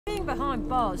Being behind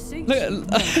bars suits Look,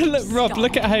 look, Rob,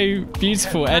 look at how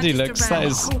beautiful Eddie looks. That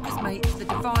is...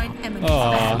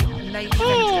 Oh.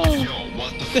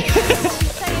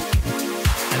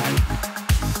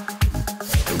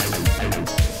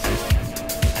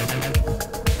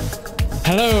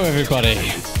 Hello, everybody,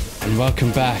 and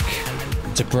welcome back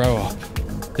to Bro Up,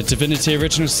 the Divinity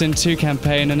Original Sin 2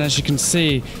 campaign. And as you can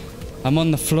see, I'm on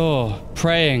the floor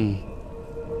praying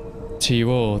to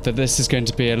you all that this is going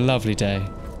to be a lovely day.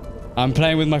 I'm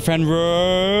playing with my friend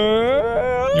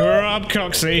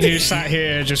RobCoxxy, who sat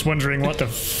here just wondering what the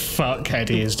fuck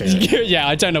Eddie is doing. Yeah,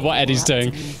 I don't know what Eddie's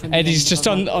doing. Eddie's just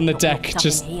on the deck,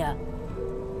 just...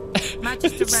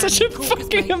 It's such a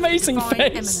fucking amazing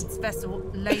face.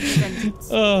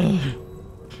 Oh.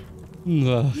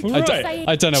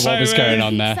 I don't know what was going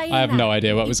on there. I have no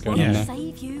idea what was going on there.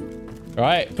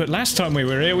 Alright. But last time we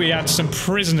were here, we had some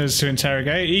prisoners to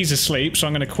interrogate. He's asleep, so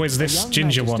I'm going to quiz this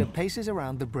ginger one.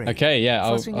 Okay, yeah.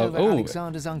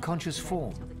 Alexander's unconscious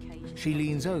form. She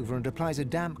leans over and applies a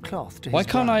damp cloth to his Why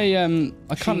can't I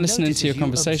can't listen into your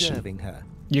conversation?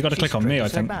 You got to click on me, I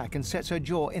think. Back and sets her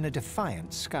jaw in a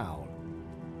defiant scowl.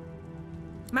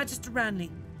 Magister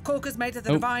Ranley, Corker's mate of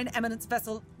the Divine Eminence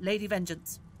vessel, Lady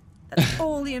Vengeance. That's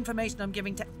all the information I'm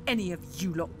giving to any of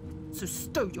you lot. So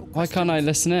stow your questions. Why can't I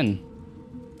listen in?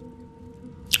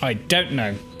 I don't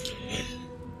know.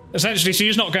 Essentially,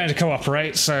 she's not going to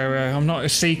cooperate, so I'm not a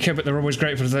seeker, but they're always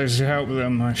grateful to those who help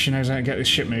them. She knows how to get this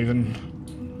ship moving.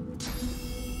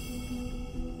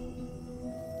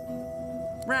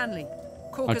 Ranley,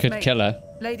 I could kill her.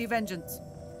 Lady Vengeance.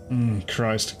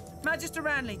 Christ. Magister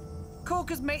Ranley,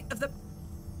 Corker's mate of the...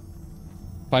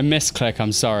 If I misclick,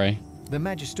 I'm sorry. The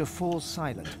Magister falls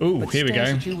silent. Ooh, here we go.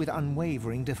 At you with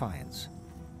unwavering defiance.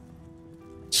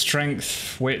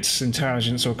 Strength, wits,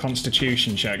 intelligence, or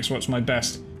constitution checks. What's my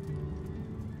best?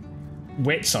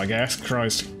 Wits, I guess.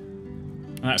 Christ.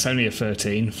 And that's only a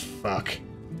 13. Fuck.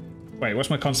 Wait, what's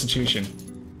my constitution?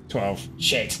 12.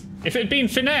 Shit. If it had been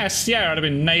finesse, yeah, I'd have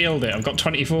been nailed it. I've got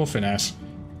 24 finesse.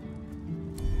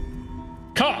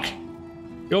 Cock!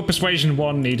 Your persuasion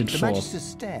 1 needed 4. The Magisters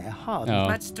stare hard.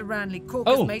 Magister Ranley,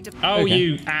 Corker's mate of... Oh, okay.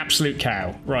 You absolute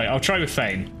cow. Right, I'll try with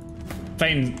Thane.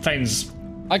 Thane's...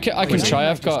 I can try.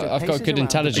 I've got good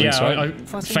intelligence, right?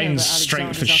 Thane's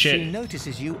strength for shit.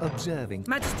 Notices you observing.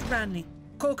 Magister Ranley,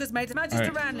 Corker's mate of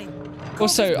Magister Ranley.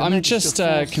 Also, I'm just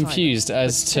confused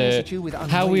as to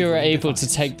how we were able to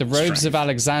take the robes of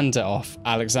Alexander off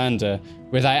Alexander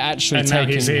without actually taking him. And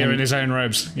now he's here in his own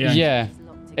robes. Yeah. Yeah.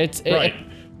 Right.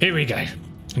 Here we go.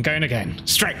 I'm going again.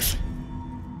 Strength.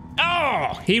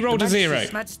 Oh! He rolled a 0.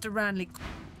 Magister Ranley.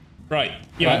 Right,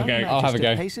 you have a go. I'll have a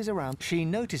go. Paces around. She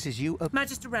notices you.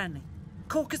 Magister Ranley,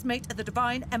 Corker's mate of the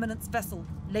Divine Eminence vessel,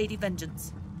 Lady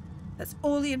Vengeance. That's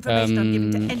all the information I'm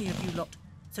giving to any of you lot.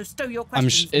 So stow your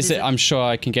questions. I'm sure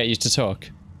I can get you to talk.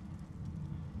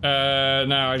 No,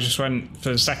 I just went for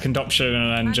the second option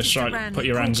and then Magister just tried Ranley, to put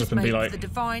your hands up and be like... the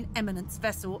Divine Eminence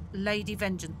vessel, Lady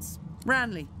Vengeance.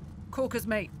 Ranley, Corker's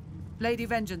mate, Lady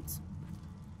Vengeance.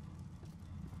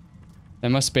 There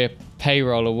must be a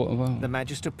payroll or what? The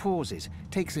Magister pauses,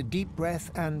 takes a deep breath,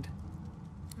 and...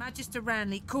 Magister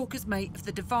Ranley, Corker's mate of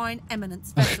the Divine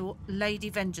Eminence vessel,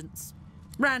 Lady Vengeance.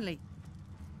 Ranley,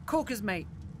 Corker's mate,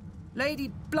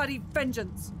 Lady Bloody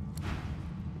Vengeance.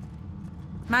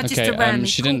 Magister Ranley,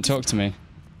 she didn't talk to me.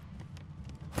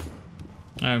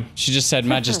 Oh. She just said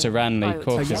Magister Ranley,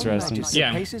 Corker's residence.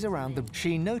 Yeah.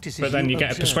 She notices but then you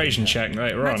get a persuasion check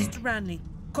later on. Magister Ranley,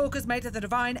 Corker's mate of the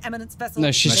Divine Eminence vessel. No,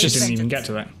 she didn't even get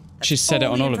to that. She said it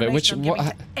on all of it. Which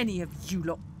what? Any of you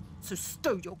lot. So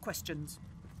stow your questions.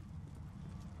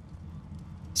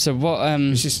 So what?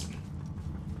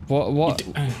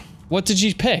 What did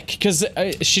you pick? Because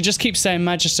she just keeps saying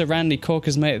Magister Ranley,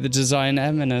 Corker's mate of the Divine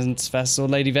Eminence vessel,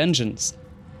 Lady Vengeance.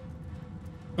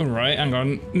 All right, hang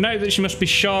on. Note that she must be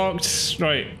shocked.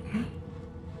 Right.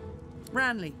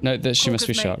 Ranley. Note that she Corker's must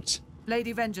be mate, shocked.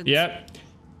 Lady Vengeance. Yep.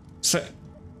 So,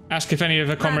 ask if any of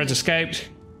her comrades escaped.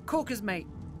 Corker's mate.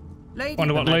 Lady.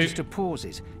 Wonder what Magister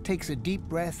pauses, takes a deep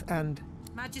breath, and...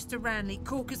 Magister Ranley,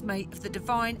 Corker's mate of the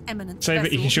Divine Eminence so vessel.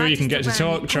 But you sure you can get to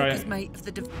talk? Try it. Mate of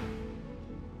the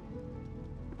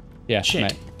Yeah,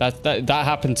 shit. Mate. That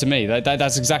happened to me.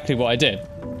 That's exactly what I did.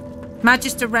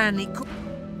 Magister Ranley.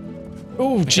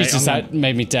 Oh, Jesus, that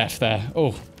made me deaf there.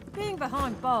 Oh. Being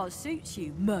behind bars suits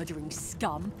you, murdering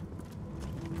scum.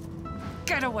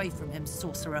 Get away from him,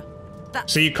 sorcerer.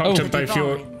 So you cocked up both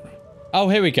your... Oh,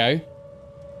 here we go.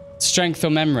 Strength or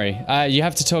memory? You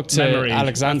have to talk to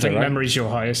Alexander, I think right? memory's your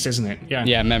highest, isn't it? Yeah.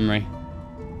 Yeah, memory.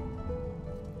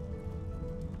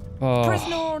 Oh.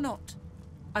 Prisoner or not,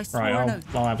 I swore an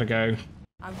oath. I'll have a go.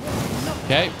 I will not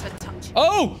Okay. touch him.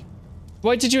 Oh!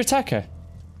 Why did you attack her?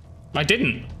 I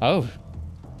didn't. Oh.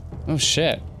 Oh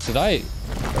shit. Did I?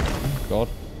 Oh god.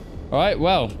 Alright,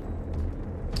 well.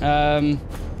 That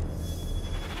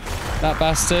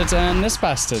bastard and this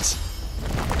bastard.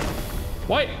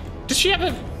 Why? Does she have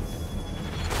a...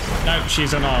 No,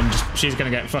 she's unarmed. She's gonna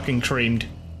get fucking creamed.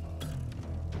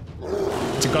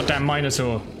 It's a goddamn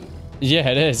Minotaur. Yeah,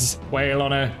 it is. Wail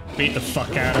on her. Beat the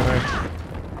fuck out of her.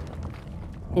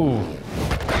 Ooh.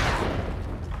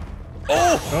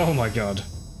 Oh! Oh my god.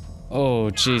 Oh,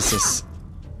 Jesus.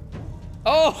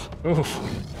 Oh! Oof.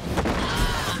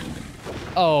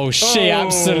 Oh, she Oh.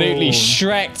 absolutely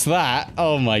shreked that.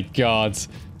 Oh my god.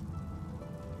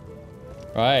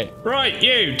 Right. Right,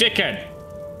 you, dickhead.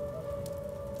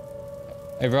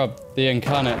 Hey Rob, the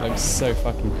incarnate looks so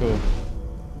fucking cool.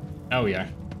 Oh yeah.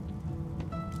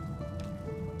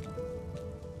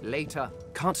 Later.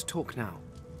 Can't talk now.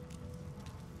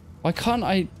 Why can't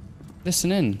I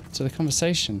listen in to the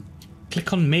conversation?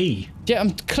 Click on me. Yeah,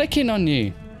 I'm clicking on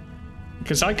you.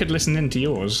 Because I could listen in to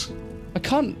yours. I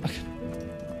can't.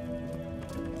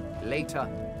 Later.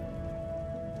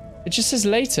 It just says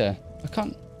later. I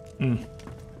can't.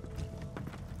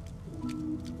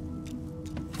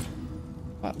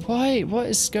 Why? What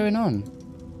is going on?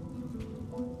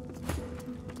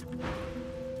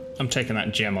 I'm taking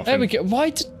that gem off There him. we go. Why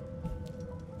did...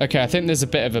 Okay, I think there's a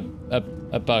bit of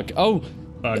a bug. Oh,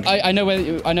 Bug. I know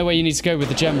where you need to go with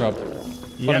the gem, Rob.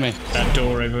 Follow me. That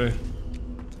door over.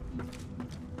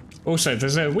 Also,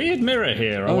 there's a weird mirror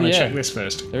here. I want to check this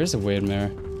first. There is a weird mirror.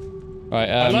 Right.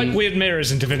 I like weird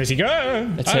mirrors in Divinity. Go!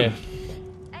 It's here.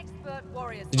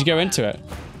 Did you go into it?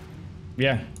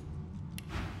 Yeah.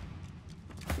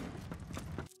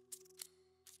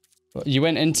 You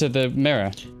went into the mirror.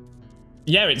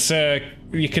 Yeah, it's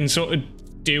you can sort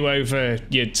of do over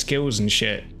your skills and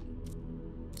shit.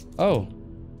 Oh,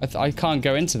 I can't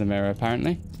go into the mirror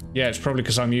apparently. Yeah, it's probably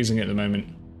because I'm using it at the moment.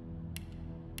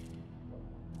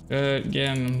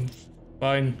 Yeah, I'm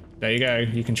fine. There you go.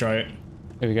 You can try it.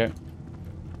 Here we go.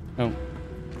 Oh.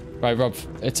 Right, Rob,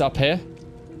 it's up here.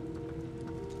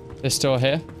 This door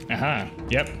here. Aha.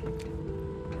 Yep.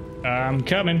 I'm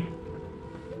coming.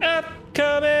 Up,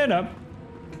 coming up.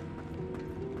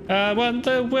 I want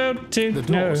the world to The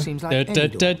door know. seems like any door,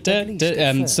 at least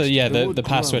at first. So yeah, the Lord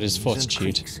password is groans and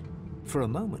fortitude. creaks. For a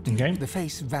moment, Okay. the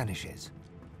face vanishes.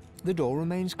 The door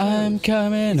remains closed. I'm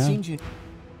coming It up. seems you...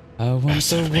 I want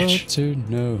Son the of a world bitch. to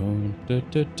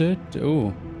know.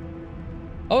 Ooh.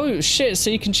 Oh shit! So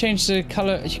you can change the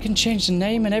color. You can change the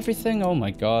name and everything. Oh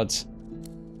my god.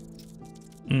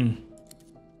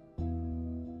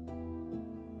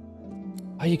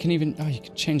 Oh, you can even. Oh, you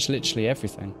can change literally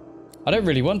everything. I don't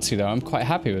really want to though. I'm quite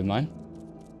happy with mine.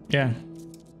 Yeah.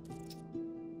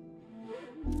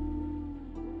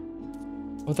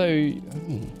 Although.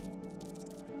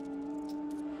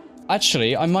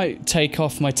 Actually, I might take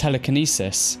off my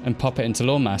telekinesis and pop it into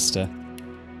Lawmaster.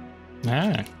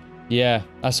 Ah. Yeah,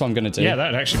 that's what I'm gonna do. Yeah,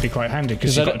 that'd actually be quite handy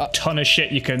because 'Cause you've got a ton of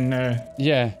shit you can.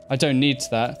 Yeah, I don't need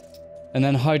that. And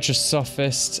then Hydra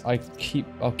Sophist,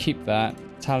 I'll keep that.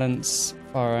 Talents,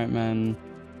 Far Right Man,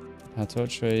 Power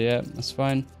Torturer, yeah, that's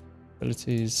fine.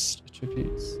 Abilities,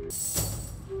 attributes.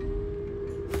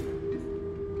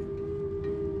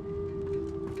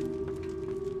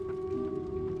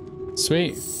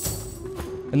 Sweet.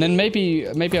 And then maybe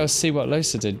I'll see what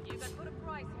Losa did.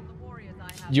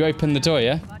 You open the door,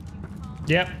 yeah?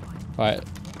 Yep. Right.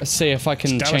 Let's see if I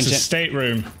can change Dallas's it.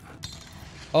 stateroom.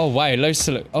 Oh wow,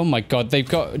 Losa look. Oh my god, they've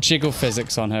got jiggle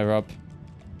physics on her, Rob.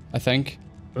 I think.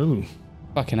 Ooh.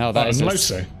 Fucking hell, that is a,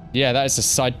 Losa. yeah, that is a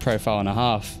side profile and a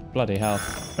half. Bloody hell.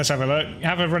 Let's have a look.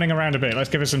 Have her running around a bit. Let's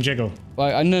give her some jiggle.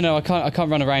 Well, no, I can't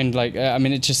run around like. I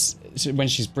mean, it's when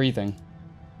she's breathing.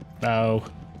 Oh.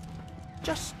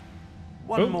 Just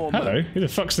one Oh, more hello. moment. Who the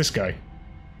fuck's this guy?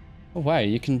 Oh wow,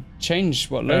 you can change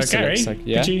what Losa Gary, looks like.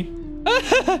 Yeah. could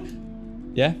you?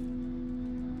 Yeah.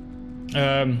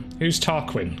 Who's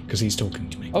Tarquin? Because he's talking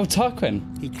to me. Oh,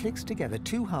 Tarquin. He clicks together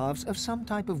two halves of some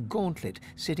type of gauntlet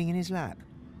sitting in his lap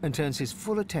and turns his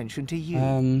full attention to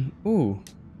you. Ooh.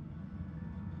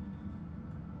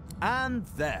 And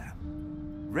there.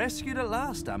 Rescued at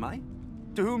last, am I?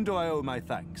 To whom do I owe my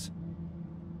thanks?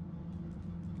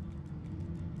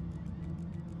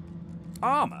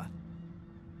 Armor?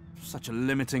 Such a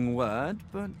limiting word,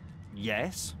 but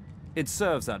yes. It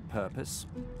serves that purpose,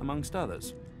 amongst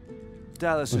others.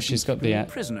 Dallas Well, has she's been got the keeping me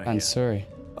prisoner here, Ansuri.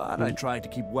 but I try to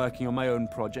keep working on my own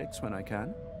projects when I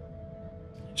can.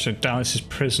 So Dallas is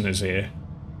prisoners here.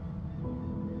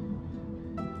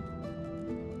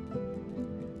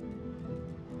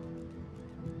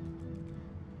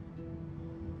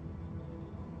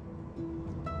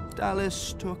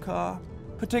 Dallas took a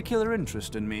particular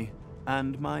interest in me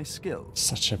and my skills.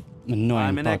 Such a annoying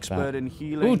I'm an bug, expert that. in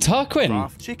healing. Ooh, Tarquin!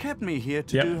 Craft. She kept me here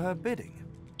to do her bidding.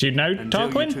 Do you know Until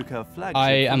you Tarquin? took her flagship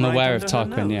I am right aware of under her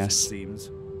Tarquin, nose, yes. it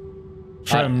seems.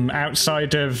 From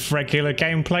outside of regular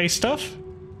gameplay stuff?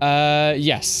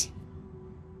 Yes.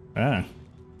 Ah.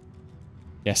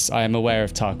 Yes, I am aware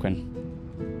of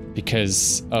Tarquin.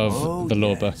 Because of the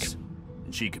law book.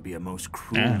 And she could be a most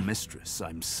cruel mistress,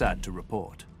 I'm sad to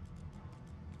report.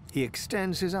 He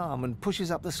extends his arm and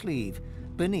pushes up the sleeve.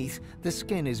 Beneath, the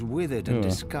skin is withered and Ooh.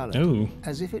 discolored, Ooh.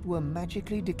 as if it were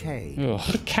magically decayed.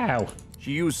 What a cow.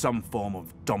 She used some form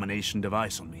of domination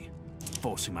device on me,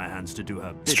 forcing my hands to do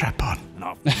her bidding. Strap on. And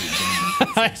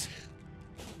after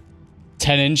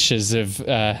 10 inches of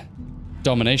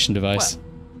domination device. Well,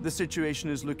 the situation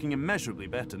is looking immeasurably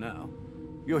better now.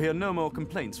 You'll hear no more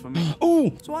complaints from me.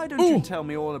 Ooh! So why don't you tell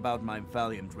me all about my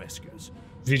valiant rescues?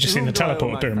 Have you just seen the To whom do I owe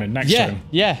teleport my pyramid next Yeah, to him?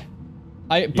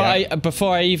 yeah.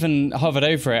 Before I even hovered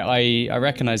over it, I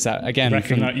recognized that again.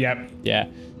 Yep. Yeah.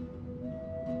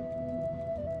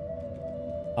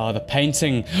 Oh, the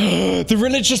painting. The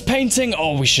religious painting!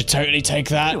 Oh, we should totally take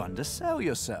that. You undersell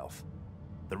yourself.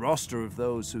 The roster of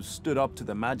those who stood up to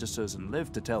the Magisters and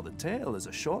lived to tell the tale is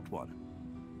a short one.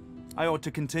 I ought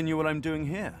to continue what I'm doing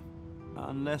here,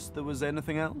 unless there was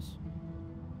anything else.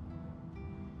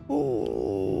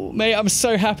 Oh, mate, I'm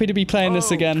so happy to be playing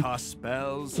this again. Cast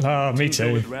spells, Oh, me tinker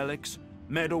too. with relics,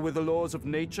 meddle with the laws of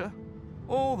nature.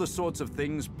 All the sorts of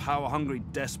things power-hungry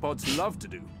despots love to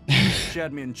do. She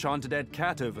had me enchanted dead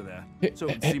cat over there, so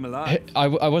it would seem alive. I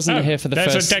wasn't here for the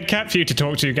There's first... a dead cat for you to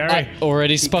talk to, Gary. I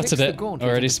already He spotted clicks it. the gauntlet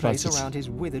Already into place spotted. around his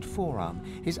withered forearm,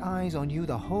 his eyes on you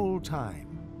the whole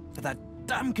time. For that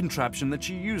damn contraption that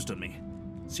she used on me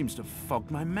seems to have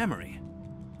fogged my memory.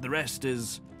 The rest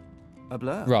is a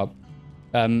blur. Rob.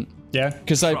 Yeah?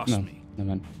 Because I... Trust No, me. never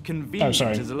mind. Convenient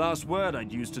sorry. is the last word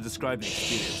I'd use to describe the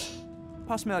experience.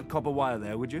 Pass me that copper wire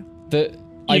there, would you?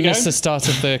 I You missed go? the start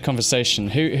of the conversation.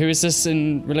 Who is this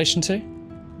in relation to?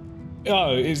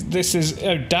 This is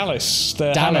Dallas,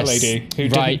 the Dallas, hammer lady, who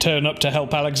right. didn't turn up to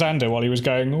help Alexander while he was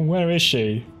going, "Oh, where is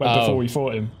she?" Before we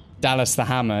fought him. Dallas the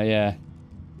hammer, yeah.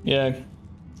 Yeah.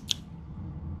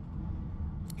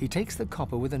 He takes the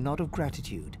copper with a nod of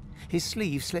gratitude. His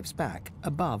sleeve slips back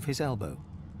above his elbow.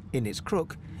 In its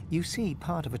crook, you see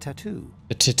part of a tattoo.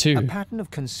 The tattoo. A pattern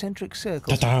of concentric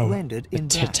circles Tatoo. rendered in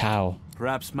black. Tatao.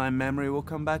 Perhaps my memory will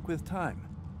come back with time.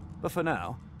 But for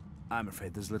now, I'm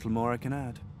afraid there's little more I can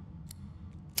add.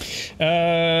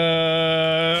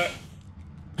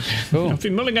 Cool. I've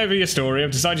been mulling over your story.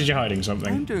 I've decided you're hiding I'm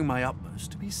something. doing my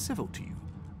utmost to be civil to you,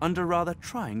 under rather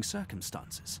trying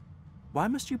circumstances. Why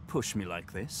must you push me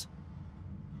like this?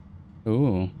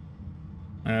 Ooh.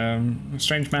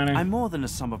 Strange man. I'm more than a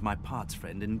sum of my parts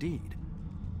friend, indeed.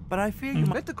 But I fear you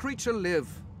might... Let the creature live.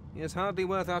 He is hardly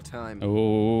worth our time.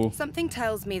 Ooh. Something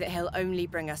tells me that he'll only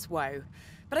bring us woe,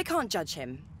 but I can't judge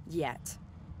him yet.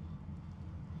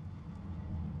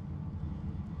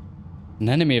 An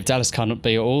enemy of Dallas can't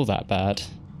be all that bad.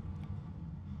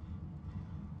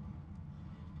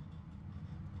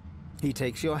 He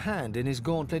takes your hand in his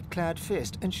gauntlet-clad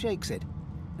fist and shakes it.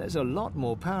 There's a lot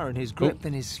more power in his grip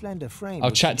than his slender frame I'll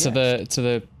would chat suggest. to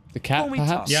the cat, Call me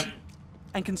perhaps. Tuss. Yep.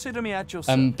 And consider me at your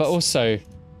service. But also,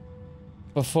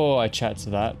 before I chat to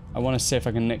that, I want to see if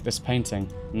I can nick this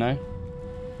painting. No?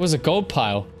 It was a gold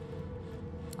pile.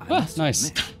 I Ah, must nice.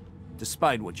 admit,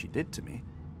 despite what she did to me.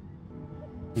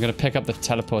 I'm gonna pick up the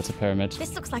teleporter pyramid.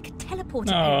 This looks like a teleporter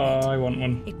Oh, pyramid. I want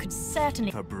one. It could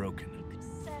certainly... Her broken.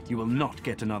 You will not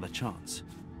get another chance.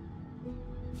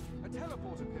 A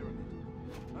teleporter pyramid.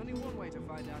 Only one way to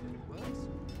find out if it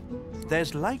works.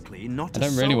 There's likely not I a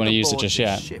don't really soul wanna use it aboard just this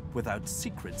yet. ship without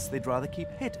secrets they'd rather keep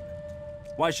hidden.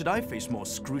 Why should I face more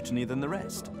scrutiny than the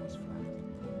rest?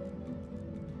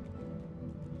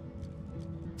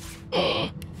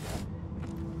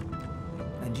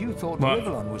 And you thought What?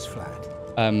 Rivellon was flat.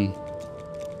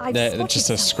 I've They're spotted just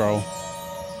a something. scroll.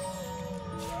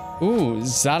 Ooh,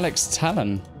 Zalek's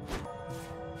Talon.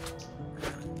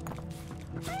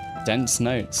 Dense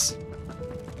notes.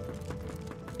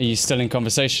 Are you still in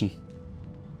conversation?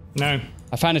 No.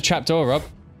 I found a trapdoor, Rob.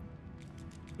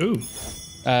 Ooh.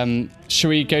 Should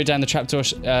we go down the trapdoor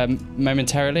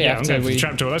momentarily Yeah, I'm after going for we the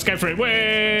trapdoor. Let's go for it.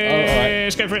 Way! Oh, all right.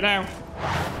 Let's go for it now.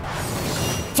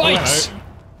 fight?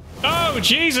 Oh,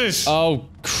 Jesus! Oh,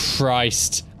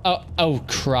 Christ. Oh,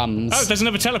 crumbs. Oh, there's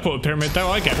another teleport pyramid, though.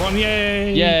 I get one.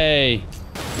 Yay! Yay.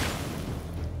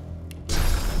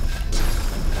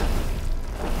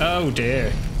 Oh,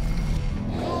 dear.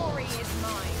 Glory is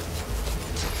mine.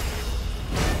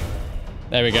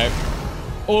 There we go.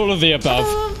 All of the above.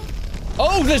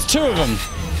 Oh, there's 2 of them.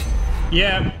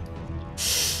 Yeah.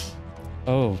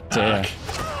 Oh dear.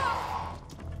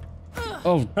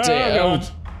 Oh dear. Oh, God.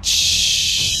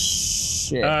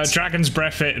 Shit. Dragon's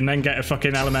breath it and then get a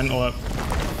fucking elemental up.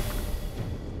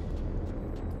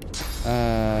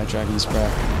 Dragon's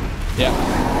breath. Yeah.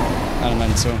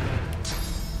 Elemental.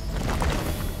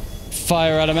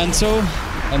 Fire elemental,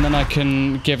 and then I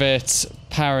can give it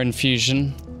power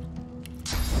infusion.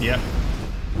 Yep.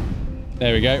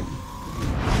 There we go.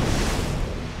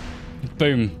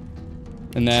 Boom.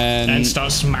 And then... And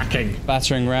start smacking.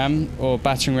 Battering ram, or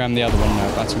battering ram the other one.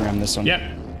 No, battering ram this one. Yep.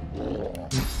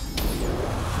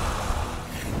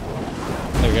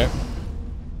 There we go.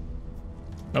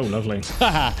 Oh, lovely.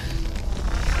 Haha.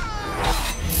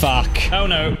 Fuck. Oh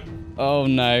no. Oh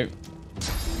no.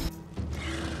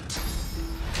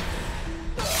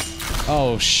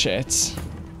 Oh shit.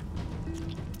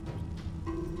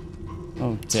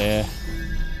 Oh dear.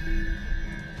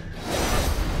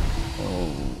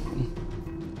 Oh.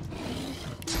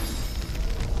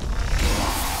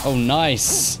 Oh,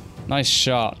 nice. Nice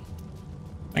shot.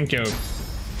 Thank you.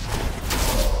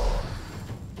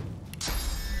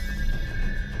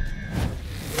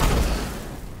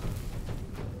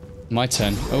 My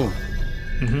turn. Oh.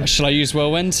 Shall I use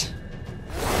whirlwind?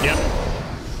 Yep.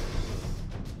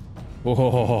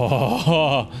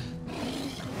 Oh.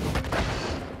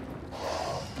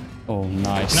 Oh,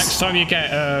 nice. Next time you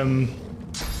get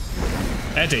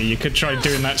Eddie, you could try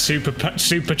doing that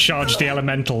supercharge the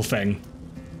elemental thing.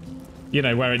 You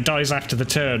know, where it dies after the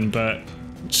turn, but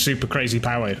super crazy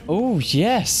power. Oh,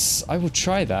 yes. I will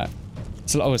try that.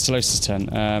 Oh, it's Losa's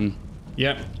turn.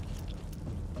 Yep.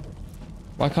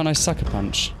 Why can't I sucker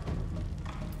punch?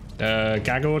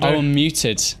 Gag order? Oh, I'm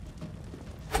muted.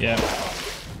 Yeah.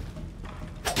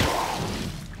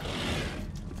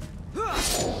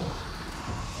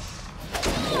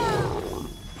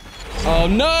 Oh,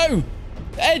 no!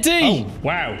 Eddie! Oh,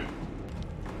 wow.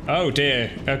 Oh,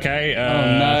 dear. Okay,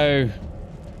 Oh, no.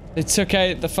 They took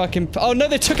out the fucking... Oh, no,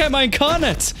 they took out my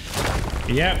incarnate!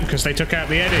 Yep, because they took out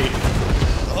the Eddie.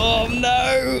 Oh,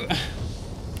 no!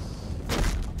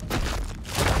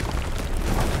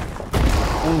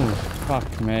 Oh,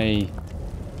 fuck me.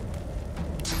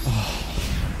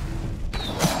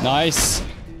 Oh. Nice.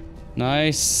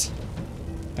 Nice.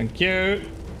 Thank you.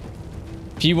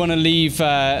 If you want to leave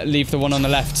the one on the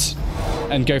left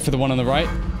and go for the one on the right.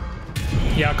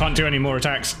 Yeah, I can't do any more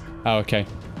attacks. Oh, okay.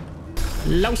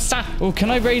 Losa. Oh, can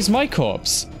I raise my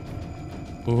corpse?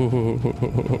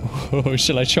 Oh,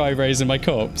 shall I try raising my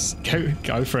corpse?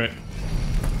 Go for it.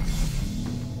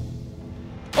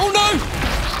 Oh, no!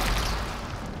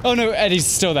 Oh, no, Eddie's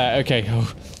still there. Okay.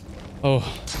 Oh. Oh.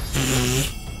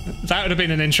 That would have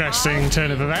been an interesting turn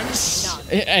of events.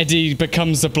 Eddie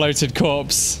becomes a bloated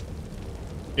corpse.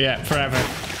 Yeah, forever.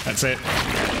 That's it.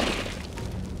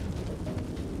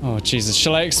 Oh, Jesus.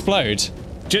 Shall I explode?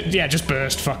 Yeah, just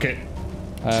burst. Fuck it.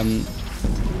 Oh!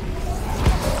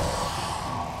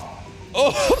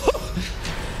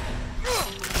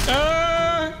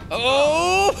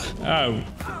 Oh! Oh.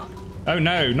 Oh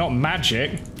no, not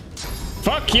magic.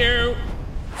 Fuck you!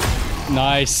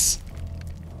 Nice.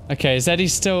 Okay, is Eddie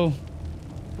still...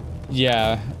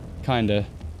 Yeah, kinda.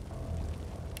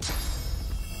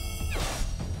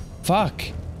 Fuck.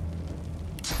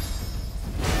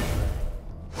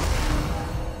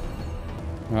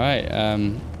 Right,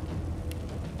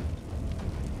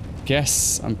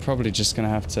 guess I'm probably just gonna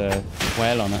have to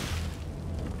wail on it.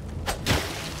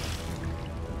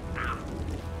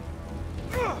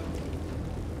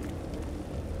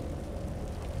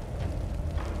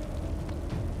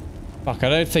 Fuck, I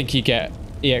don't think you get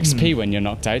EXP when you're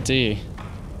knocked out, do you?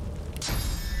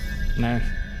 No.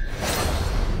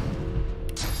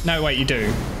 No, wait, you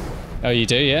do. Oh, you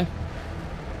do, yeah?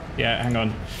 Yeah, hang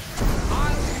on.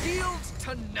 I'll yield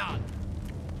to none.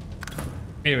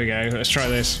 Here we go, let's try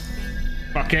this.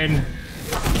 Fucking...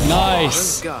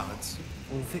 Nice! Those guards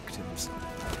or victims?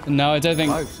 No, I don't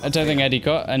think Eddie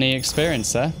got any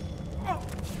experience there.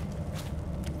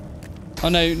 Oh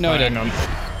no, no, I hang didn't. on.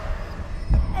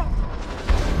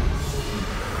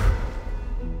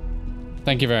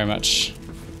 Thank you very much.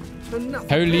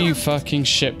 Holy fucking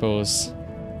shitballs.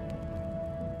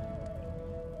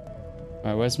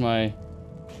 Alright, where's my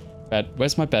bed?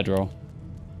 Where's my bedroll?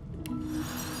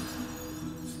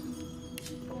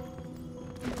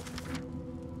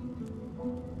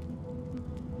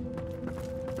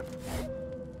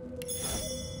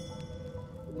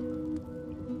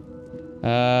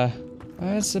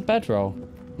 Where's the bedroll?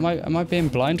 Am I being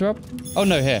blind, Rob? Oh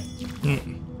no, here.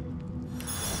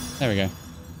 There we go.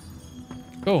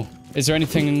 Cool. Is there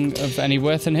anything of any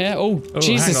worth in here? Oh,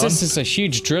 Jesus, hang on. this is a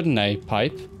huge Dridene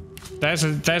pipe. There's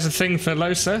a thing for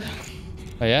Losa.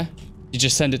 Oh, yeah? You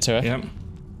just send it to her? Yep.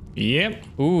 Yep.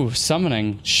 Ooh,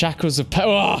 summoning. Shackles of pain.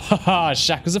 Oh,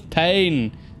 shackles of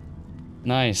pain.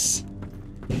 Nice.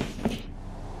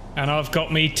 And I've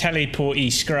got me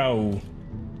teleporty scroll.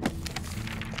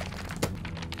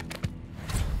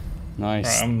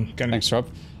 Nice. Right, Thanks, Rob.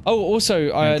 Oh,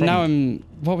 also, now I'm...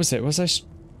 What was it? Was I...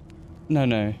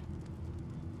 No.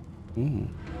 Ooh.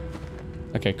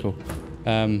 Okay, cool.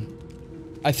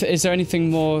 Is there anything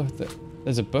more?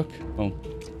 There's a book. Oh.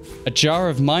 A jar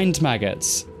of mind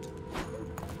maggots.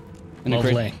 And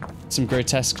Lovely. Some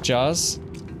grotesque jars.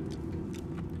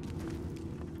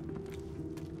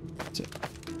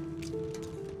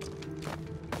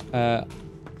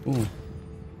 Ooh.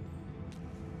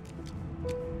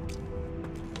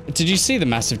 Did you see the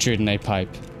massive Dridene pipe?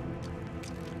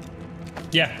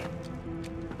 Yeah.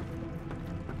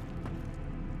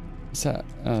 Is that...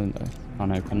 Oh, no.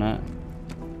 Can't open that.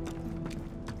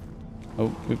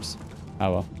 Oh, oops.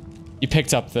 Oh, well. You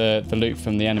picked up the loot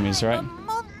from the enemies, right?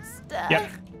 Monster. Yep.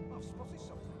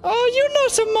 Oh, you're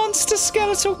not a monster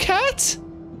skeletal cat!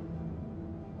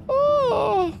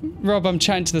 Oh! Rob, I'm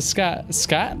chatting to the scat.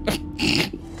 Scat? Do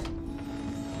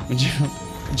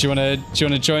you wanna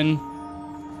join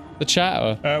the chat,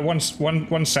 or? One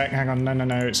sec, hang on.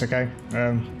 No, it's okay.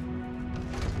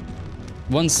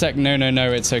 1 sec,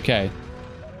 no, it's okay.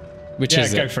 Which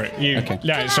is it? Yeah, go for it. Okay.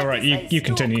 Yeah, it's alright. You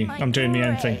continue. I'm doing my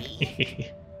own thing.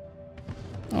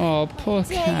 Oh, poor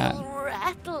cat. Tail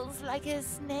rattles like a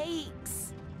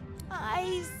snake's.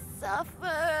 I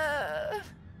suffer.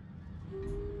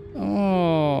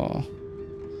 Oh.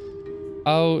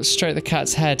 I'll stroke the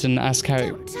cat's head and ask how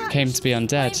it came to be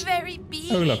undead.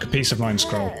 Oh, look, a piece of mind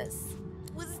scroll.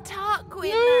 Was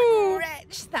Tarquin that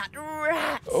wretch, that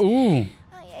rat? Ooh.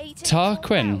 I ate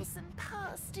Tarquin. and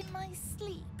passed in my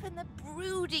sleep, and the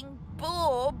brooding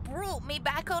boar brought me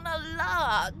back on a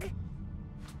log.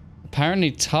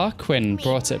 Apparently Tarquin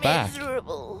brought it back.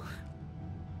 Miserable.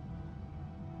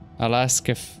 I'll ask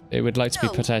if it would like to be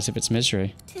put out of its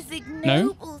misery. 'Tis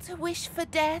ignoble to wish for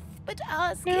death, but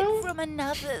ask it from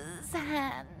another's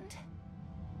hand.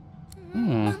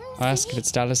 I'll ask if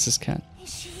it's Dallas's cat.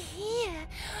 Is she here?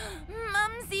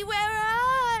 Mumsy, where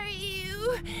are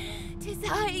you? 'Tis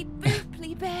I,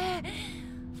 Booply Bear.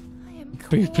 I am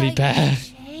Booply Bear.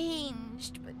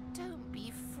 changed, but don't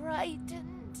be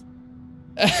frightened.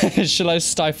 Shall I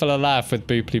stifle a laugh with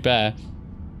Booply Bear?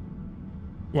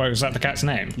 Wait, was that the cat's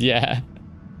name? Yeah.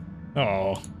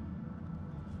 Oh.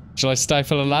 Shall I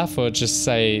stifle a laugh or just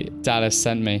say Dallas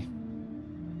sent me?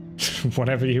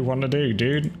 Whatever you want to do,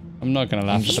 dude. I'm not gonna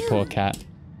laugh at the poor cat.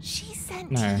 She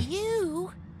sent No.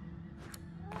 you.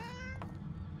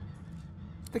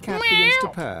 The cat begins to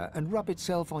purr and rub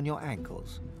itself on your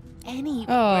ankles. Any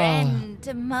Oh. friend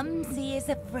to Mumsy is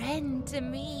a friend to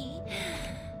me.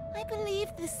 I believe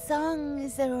the song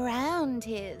is around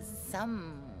here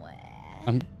somewhere.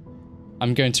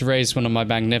 I'm going to raise one of my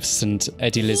magnificent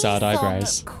Eddie Lizard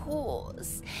eyebrows. Of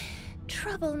course.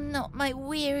 Trouble not my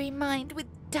weary mind with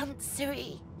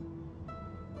duncery.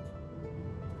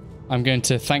 I'm going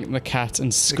to thank the cat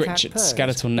and The scritch cat its purrs,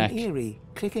 skeletal an neck. eerie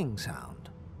clicking sound.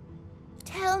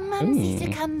 Tell Mumsy to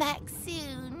Ooh. come back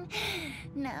soon.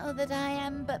 Now that I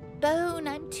am but bone,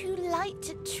 I'm too light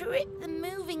to trip the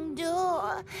moving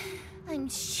door. I'm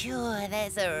sure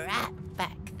there's a rat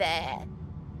back there.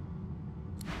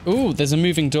 Ooh, there's a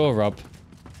moving door, Rob.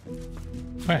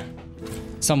 Where?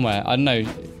 Somewhere. I don't know.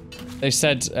 They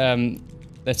said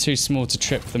they're too small to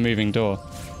trip the moving door.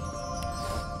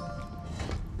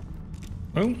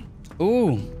 Oh.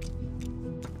 Ooh.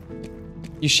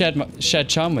 You shared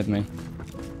charm with me.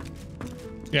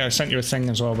 Yeah, I sent you a thing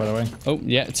as well, by the way. Oh,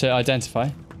 yeah, to identify.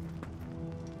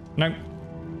 No.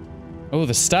 Oh,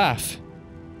 the staff.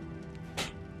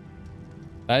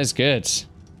 That is good.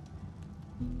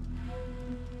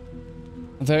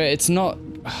 Although it's not...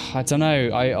 I don't know.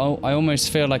 I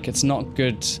almost feel like it's not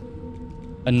good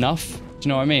enough. Do you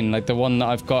know what I mean? Like the one that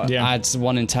I've got adds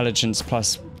 1 intelligence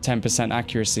plus 10%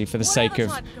 accuracy for the sake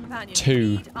of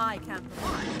 2.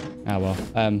 Ah, well.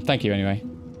 Thank you anyway.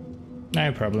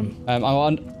 No problem.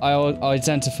 I'll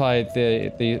identify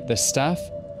the staff.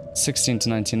 16 to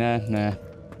 19 air. Nah. Are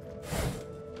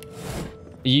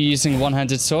you using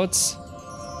one-handed swords?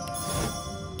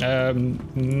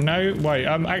 No. Wait,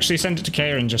 actually send it to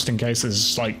Kieran just in case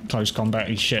there's like close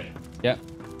combat-y shit. Yeah.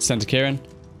 Send to Kieran.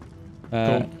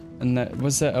 Cool. And that,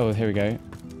 was there? Oh, here we go.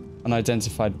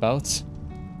 Unidentified belt.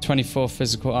 24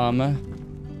 physical armor.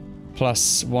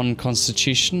 Plus 1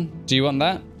 constitution. Do you want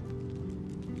that?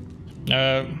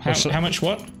 How much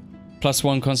what?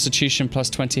 +1 constitution,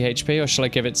 +20 HP, or shall I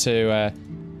give it to...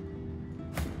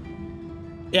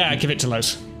 Yeah, give it to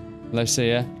Los. Losa,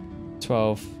 yeah?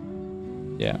 12.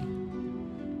 Yeah.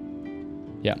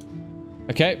 Yeah.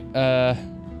 Okay,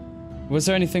 was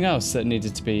there anything else that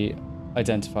needed to be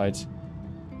identified?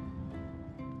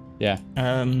 Yeah,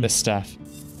 this staff.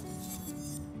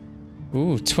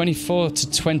 Ooh, 24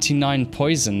 to 29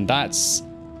 poison. That's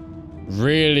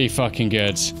really fucking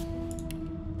good.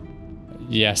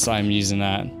 Yes, I'm using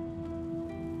that.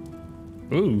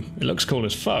 Ooh, it looks cool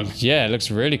as fuck. Yeah, it looks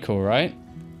really cool, right?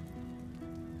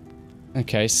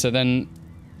 Okay, so then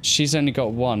she's only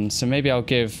got one, so maybe I'll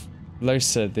give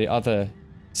Losa the other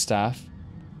staff.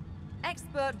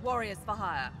 Expert warriors for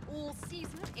hire, all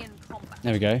seasoned in combat.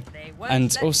 There we go. They won't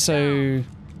And let also...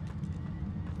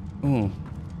 down. Ooh.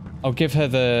 I'll give her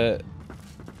the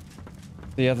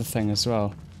other thing as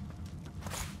well.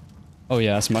 Oh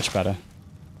yeah, that's much better.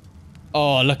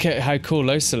 Oh, look at how cool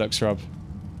Losa looks, Rob.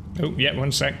 Oh, yeah,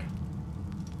 one sec.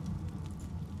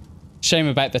 Shame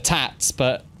about the tats,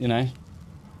 but, you know.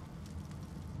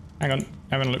 Hang on,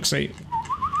 having a look-see.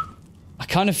 I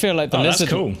kind of feel like the lizard...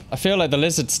 That's cool. I feel like the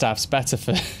lizard staff's better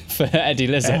for Eddie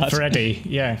Lizard. For Eddie,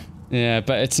 yeah. Yeah,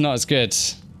 but it's not as good.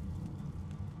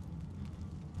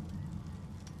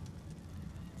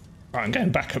 Right, I'm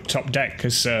going back up top deck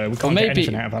because we can't get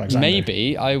anything out of Alexander.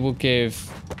 Maybe I will give...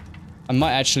 I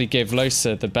might actually give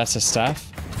Losa the better staff.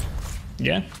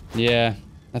 Yeah? Yeah,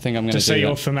 I think I'm going to do that. Just so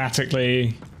you're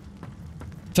thematically...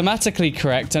 Thematically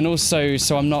correct, and also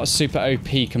so I'm not super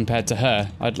OP compared to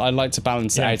her. I'd like to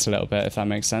balance it out a little bit, if that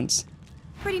makes sense.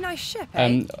 Pretty nice ship,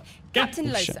 eh? Captain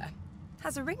yeah, Losa. sure.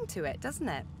 Has a ring to it, doesn't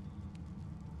it?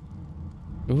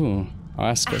 Ooh, I'll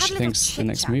ask what she thinks the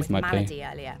next move might be.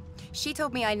 Earlier. She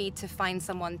told me I need to find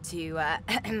someone to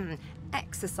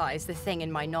exercise the thing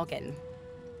in my noggin.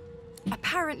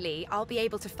 Apparently, I'll be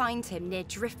able to find him near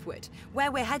Driftwood, where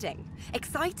we're heading.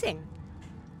 Exciting.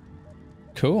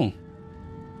 Cool.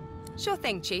 Sure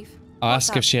thing, Chief. I'll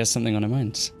ask if she has something on her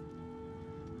mind.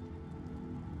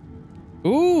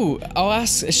 Ooh, I'll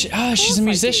ask. She's a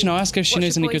musician. I'll ask her if she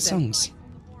knows any good songs.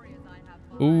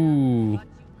 Ooh.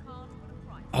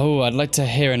 Oh, I'd like to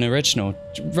hear an original.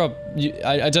 Rob,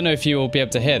 I don't know if you will be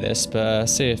able to hear this, but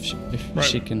see if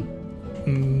she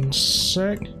can.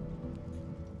 Sick.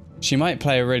 She might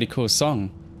play a really cool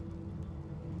song.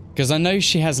 Because I know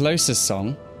she has Losa's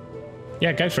song.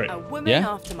 Yeah, go for it. A woman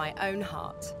after my own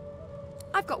heart.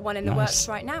 I've got one in the works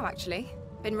right now, actually.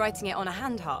 Been writing it on a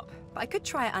hand harp, but I could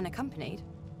try it unaccompanied.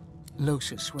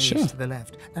 Losa sways to the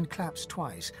left and claps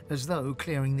twice, as though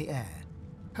clearing the air.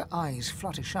 Her eyes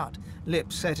flutter shut,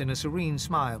 lips set in a serene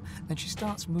smile, and she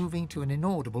starts moving to an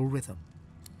inaudible rhythm.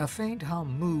 A faint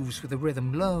hum moves with the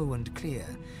rhythm low and clear.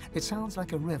 It sounds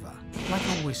like a river, like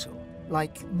a whistle,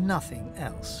 like nothing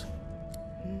else.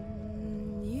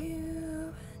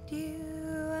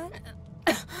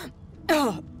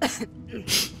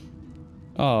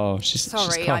 Oh, she's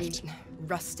sorry, she's I'm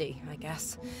rusty, I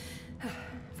guess.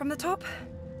 From the top.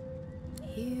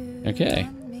 Okay.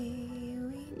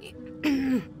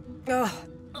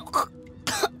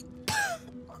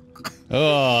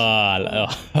 Oh,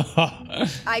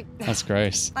 that's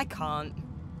gross. I can't.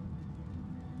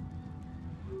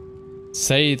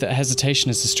 Say that hesitation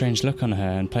has a strange look on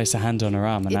her and place a hand on her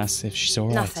arm and ask if she's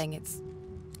alright. Nothing, it's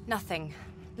nothing.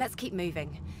 Let's keep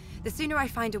moving. The sooner I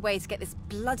find a way to get this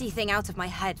bloody thing out of my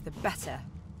head, the better.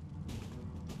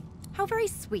 How very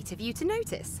sweet of you to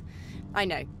notice. I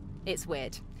know, it's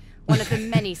weird. One of the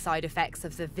many side effects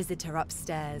of the visitor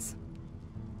upstairs.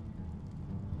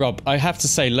 Rob, I have to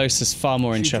say Losa's far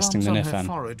more interesting than Ifan. Ifan.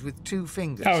 Forehead with 2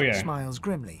 fingers, Oh yeah. smiles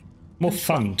grimly. More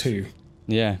fun too.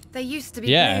 Yeah. They used to be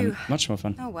blue. Much more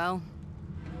fun. Oh well.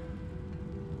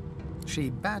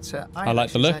 She bats her I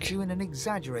like the look. at you in an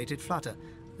exaggerated flutter,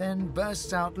 then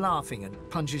bursts out laughing and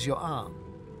punches your arm.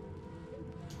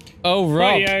 Oh,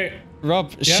 Rob. Radio.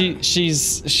 Rob,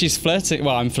 she's flirting.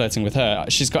 Well, I'm flirting with her.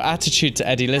 She's got attitude to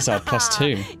Eddie Lizard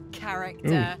 +2.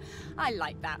 Character. I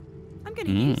like that. I'm going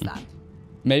to use that.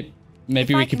 Maybe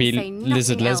we could be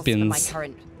lizard lesbians. My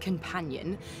current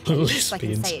companion. At least I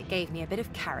can say it gave me a bit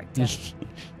of character.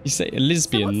 You say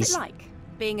lesbians. So what's it like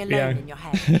being alone in your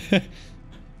head?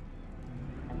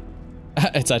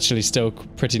 It's actually still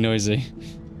pretty noisy.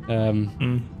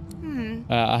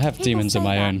 I have demons of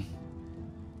my own.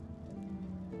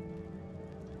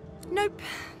 Nope.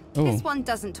 Ooh. This one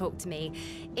doesn't talk to me.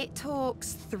 It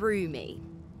talks through me.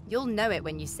 You'll know it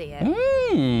when you see it.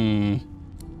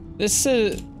 This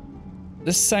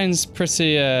sounds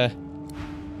pretty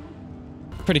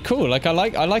cool. Like I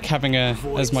like having her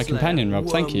as my companion, Rob.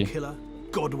 Thank you. Killer,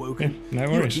 God woken. Yeah,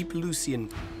 no worries. Keep Lucian.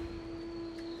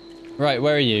 Right,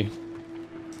 where are you?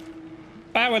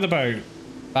 Bow of the boat.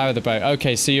 Bow of the boat.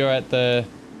 Okay, so you're at the...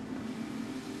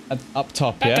 up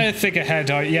top, yeah? At the figurehead,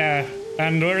 yeah.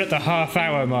 And we're at the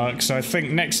half-hour mark, so I think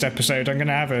next episode I'm going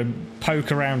to have a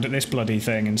poke around at this bloody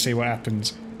thing and see what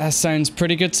happens. That sounds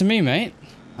pretty good to me, mate.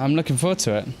 I'm looking forward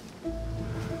to it.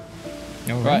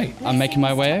 All right. I'm making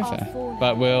my way over.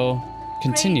 But we'll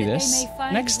continue this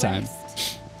next time.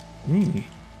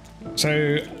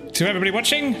 So, to everybody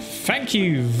watching, thank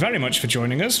you very much for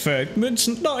joining us for it's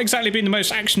not exactly been the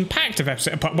most action-packed of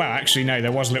episodes. Well, actually, no,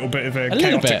 there was a little bit of a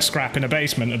chaotic scrap in a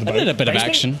basement of the boat. A little bit of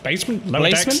action. Basement?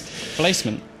 Lower decks?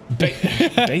 Basement.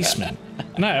 Basement.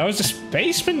 No, I was just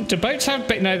basement. Do boats have?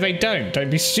 No, they don't.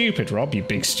 Don't be stupid, Rob. You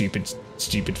big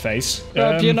stupid face.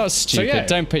 Rob, you're not stupid. So, yeah.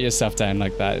 Don't put yourself down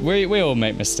like that. We all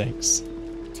make mistakes.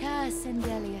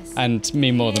 And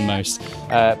me more than most.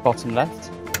 Bottom left.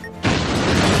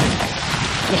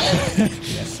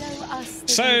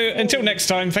 So until next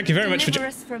time, thank you very much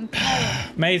for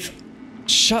Maeve.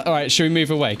 Alright, should we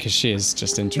move away? Because she is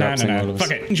just interrupting all of us.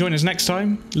 Fuck it. Join us next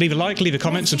time. Leave a like, leave a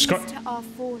comment, subscribe.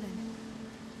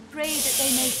 Pray that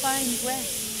they may find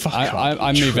rest.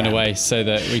 I'm moving away so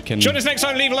that we can... Join us next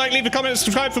time. Leave a like, leave a comment,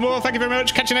 subscribe for more. Thank you very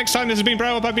much. Catch you next time. This has been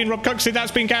Bro Up. I've been RobCoxxy.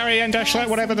 That's been Gary, Endash,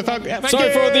 whatever the fuck.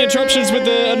 Sorry for all the interruptions with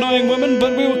the annoying woman,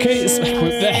 but we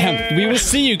will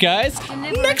see you guys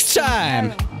next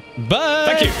time. Bye.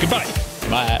 Thank you. Goodbye.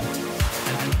 Bye.